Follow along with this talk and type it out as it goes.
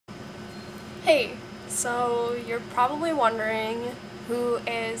Hey, so you're probably wondering who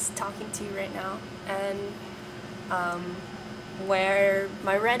is talking to you right now and where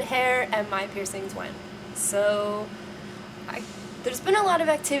my red hair and my piercings went. So there's been a lot of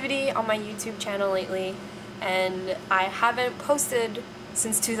activity on my YouTube channel lately, and I haven't posted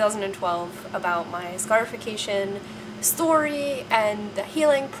since 2012 about my scarification story and the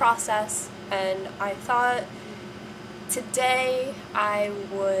healing process, and I thought today I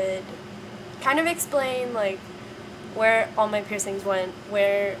would kind of explain like where all my piercings went,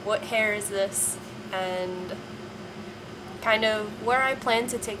 what hair is this, and kind of where I plan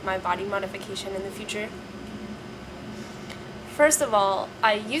to take my body modification in the future. First of all,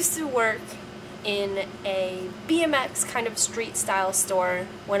 I used to work in a BMX kind of street style store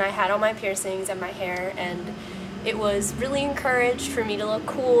when I had all my piercings and my hair, and it was really encouraged for me to look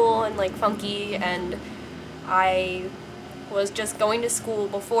cool and like funky, and I was just going to school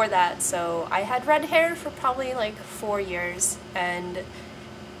before that, so I had red hair for probably like 4 years, and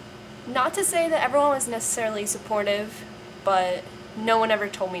not to say that everyone was necessarily supportive, but no one ever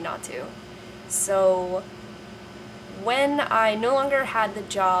told me not to. So when I no longer had the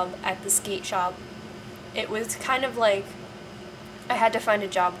job at the skate shop, it was kind of like I had to find a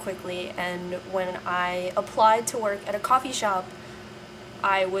job quickly, and when I applied to work at a coffee shop,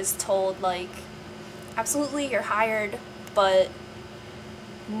 I was told like, absolutely, you're hired, but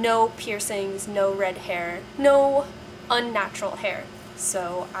no piercings, no red hair, no unnatural hair.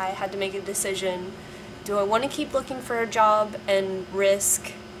 So I had to make a decision. Do I want to keep looking for a job and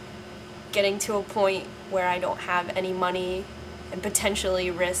risk getting to a point where I don't have any money and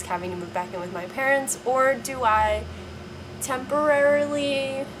potentially risk having to move back in with my parents, or do I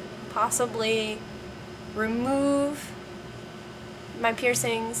temporarily, possibly, remove my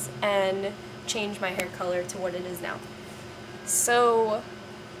piercings and change my hair color to what it is now? So,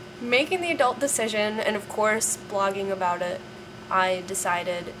 making the adult decision, and of course blogging about it, I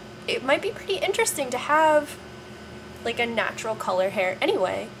decided it might be pretty interesting to have like a natural color hair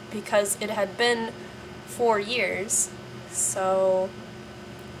anyway, because it had been 4 years. So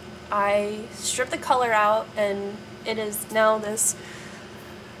I stripped the color out, and it is now this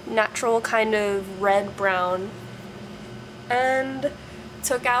natural kind of red-brown, and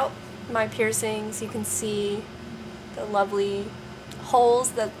took out my piercings. You can see the lovely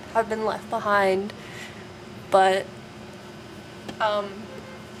holes that have been left behind, but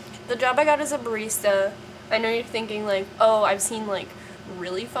the job I got as a barista, I know you're thinking like, oh, I've seen like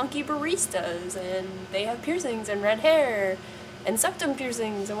really funky baristas and they have piercings and red hair and septum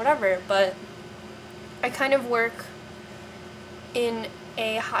piercings and whatever, but I kind of work in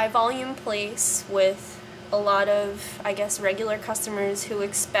a high volume place with a lot of, I guess, regular customers who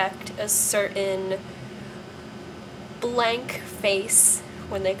expect a certain blank face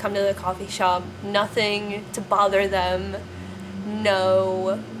when they come to the coffee shop, nothing to bother them,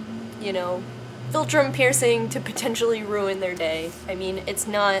 no, philtrum piercing to potentially ruin their day. I mean, it's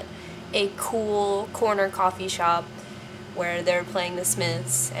not a cool corner coffee shop where they're playing the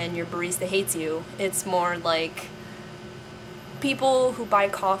Smiths and your barista hates you. It's more like people who buy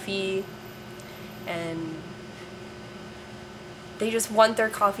coffee and they just want their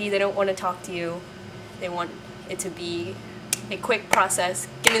coffee, they don't want to talk to you, they want it to be a quick process.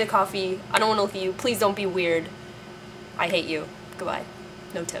 Give me the coffee, I don't want to look at you, please don't be weird, I hate you, goodbye,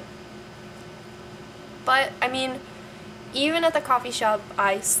 no tip. But I mean, even at the coffee shop,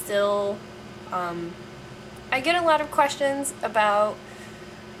 I still I get a lot of questions about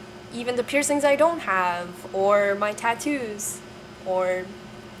even the piercings I don't have, or my tattoos, or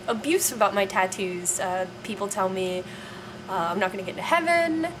abuse about my tattoos. People tell me I'm not gonna get into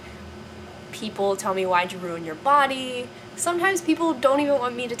heaven. People tell me, why'd you ruin your body? Sometimes people don't even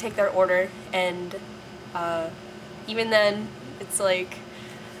want me to take their order, and even then, it's like,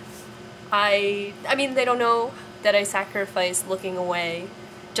 I mean, they don't know that I sacrificed looking away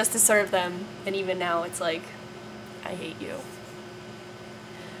just to serve them, and even now it's like, I hate you.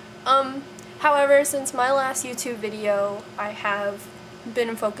 However, since my last YouTube video, I have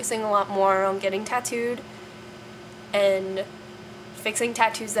been focusing a lot more on getting tattooed and fixing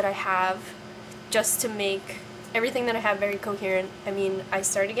tattoos that I have, just to make everything that I have very coherent. I mean, I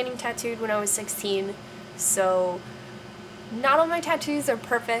started getting tattooed when I was 16, so not all my tattoos are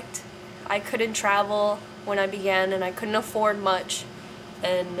perfect. I couldn't travel when I began, and I couldn't afford much,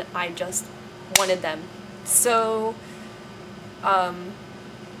 and I just wanted them. So, I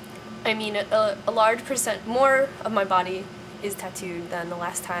mean, a large percent more of my body is tattooed than the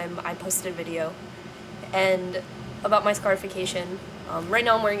last time I posted a video. And about my scarification, right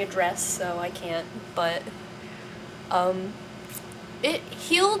now I'm wearing a dress, so I can't, but It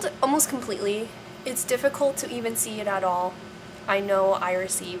healed almost completely. It's difficult to even see it at all. I know I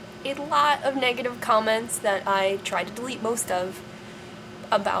receive a lot of negative comments that I try to delete most of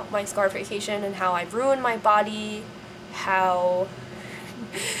about my scarification and how I've ruined my body, how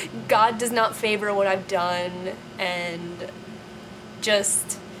God does not favor what I've done, and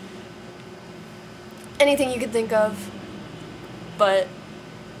just anything you could think of. But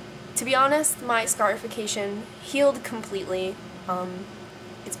to be honest, my scarification healed completely.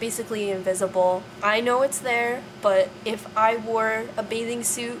 It's basically invisible. I know it's there, but if I wore a bathing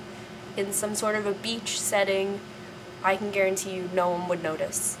suit in some sort of a beach setting, I can guarantee you no one would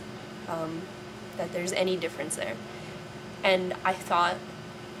notice that there's any difference there. And I thought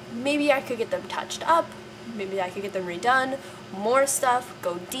maybe I could get them touched up, maybe I could get them redone, more stuff,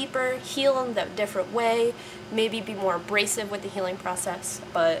 go deeper, heal in a different way, maybe be more abrasive with the healing process.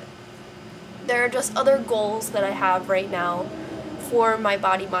 But there are just other goals that I have right now for my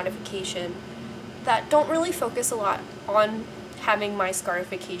body modification that don't really focus a lot on having my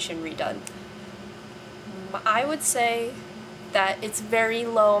scarification redone. I would say that it's very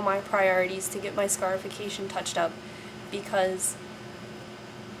low on my priorities to get my scarification touched up because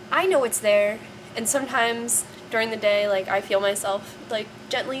I know it's there, and sometimes during the day, like, I feel myself like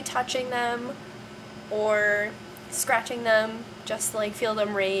gently touching them or scratching them just to like feel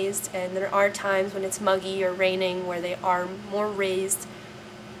them raised, and there are times when it's muggy or raining where they are more raised.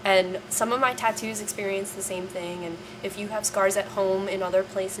 And some of my tattoos experience the same thing, and if you have scars at home in other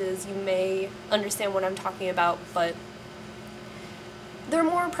places, you may understand what I'm talking about, but they're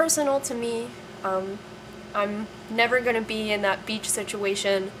more personal to me. I'm never going to be in that beach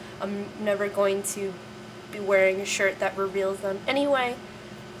situation. I'm never going to be wearing a shirt that reveals them anyway.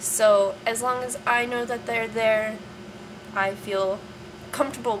 So as long as I know that they're there, I feel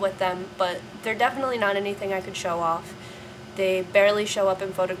comfortable with them, but they're definitely not anything I could show off. They barely show up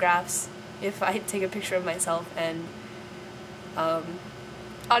in photographs if I take a picture of myself, and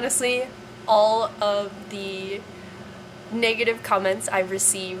honestly, all of the negative comments I've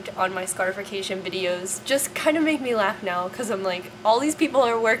received on my scarification videos just kind of make me laugh now, because I'm like, all these people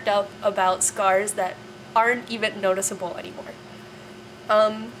are worked up about scars that aren't even noticeable anymore.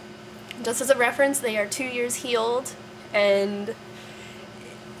 Just as a reference, they are 2 years healed and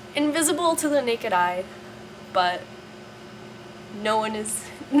invisible to the naked eye, but no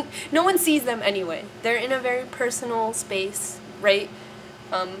one sees them anyway. They're in a very personal space right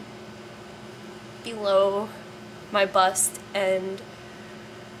below my bust, and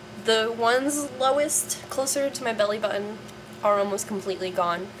the ones lowest, closer to my belly button, are almost completely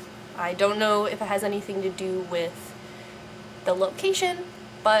gone. I don't know if it has anything to do with the location,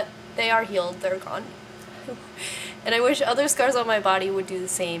 but they are healed, they're gone. And I wish other scars on my body would do the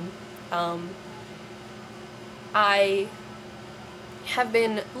same. I have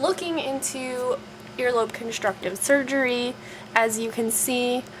been looking into earlobe constructive surgery. As you can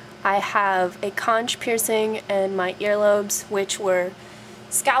see, I have a conch piercing in my earlobes, which were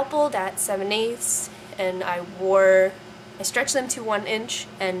scalpeled at 7/8, and I stretched them to 1 inch,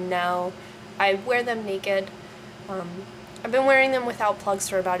 and now I wear them naked. I've been wearing them without plugs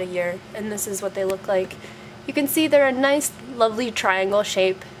for about a year, and this is what they look like. You can see they're a nice, lovely triangle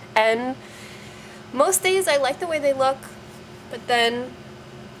shape, and most days I like the way they look, but then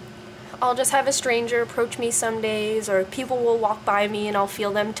I'll just have a stranger approach me some days, or people will walk by me and I'll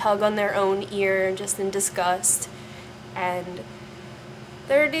feel them tug on their own ear just in disgust. And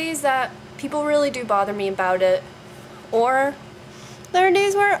there are days that people really do bother me about it, or there are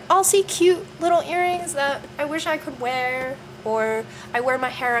days where I'll see cute little earrings that I wish I could wear, or I wear my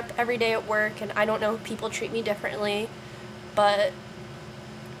hair up every day at work and I don't know if people treat me differently, but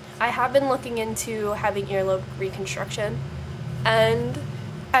I have been looking into having earlobe reconstruction, and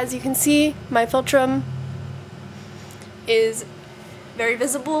as you can see, my philtrum is very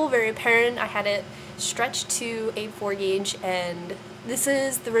visible, very apparent. I had it stretched to a 4 gauge, and this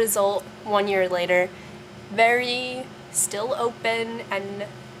is the result 1 year later. Very still open and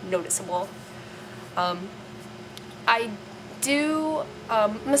noticeable. I do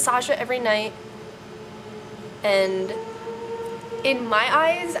massage it every night, and in my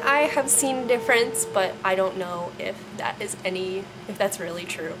eyes I have seen a difference, but I don't know if that's really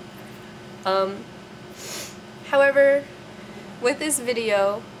true. However, with this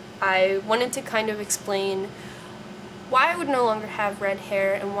video I wanted to kind of explain why I would no longer have red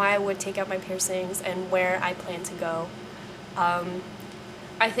hair and why I would take out my piercings and where I plan to go.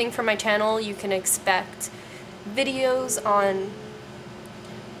 I think for my channel you can expect videos on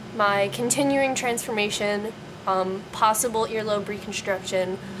my continuing transformation, possible earlobe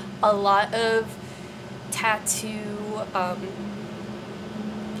reconstruction, a lot of tattoo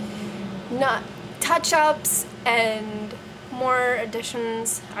not touch-ups and more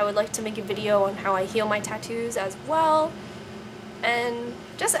additions. I would like to make a video on how I heal my tattoos as well, and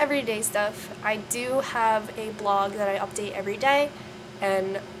just everyday stuff. I do have a blog that I update every day,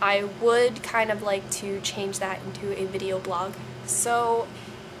 and I would kind of like to change that into a video blog. So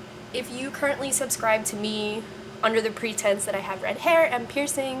if you currently subscribe to me under the pretense that I have red hair and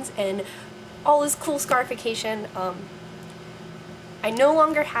piercings and all this cool scarification, I no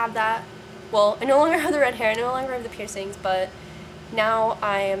longer have that. Well, I no longer have the red hair, I no longer have the piercings, but now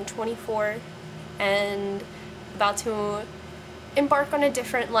I am 24 and about to embark on a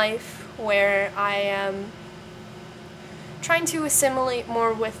different life where I am trying to assimilate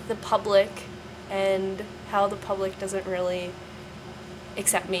more with the public and how the public doesn't really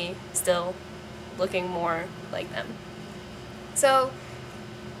accept me still looking more like them. So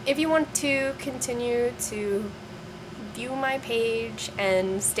if you want to continue to view my page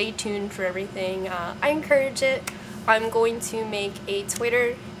and stay tuned for everything, I encourage it. I'm going to make a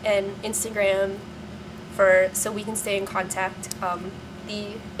Twitter and Instagram so we can stay in contact.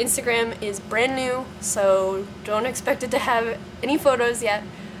 The Instagram is brand new, so don't expect it to have any photos yet,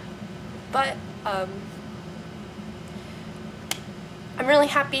 but I'm really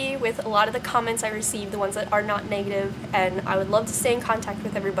happy with a lot of the comments I received, the ones that are not negative, and I would love to stay in contact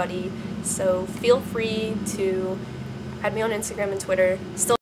with everybody, so feel free to add me on Instagram and Twitter. Still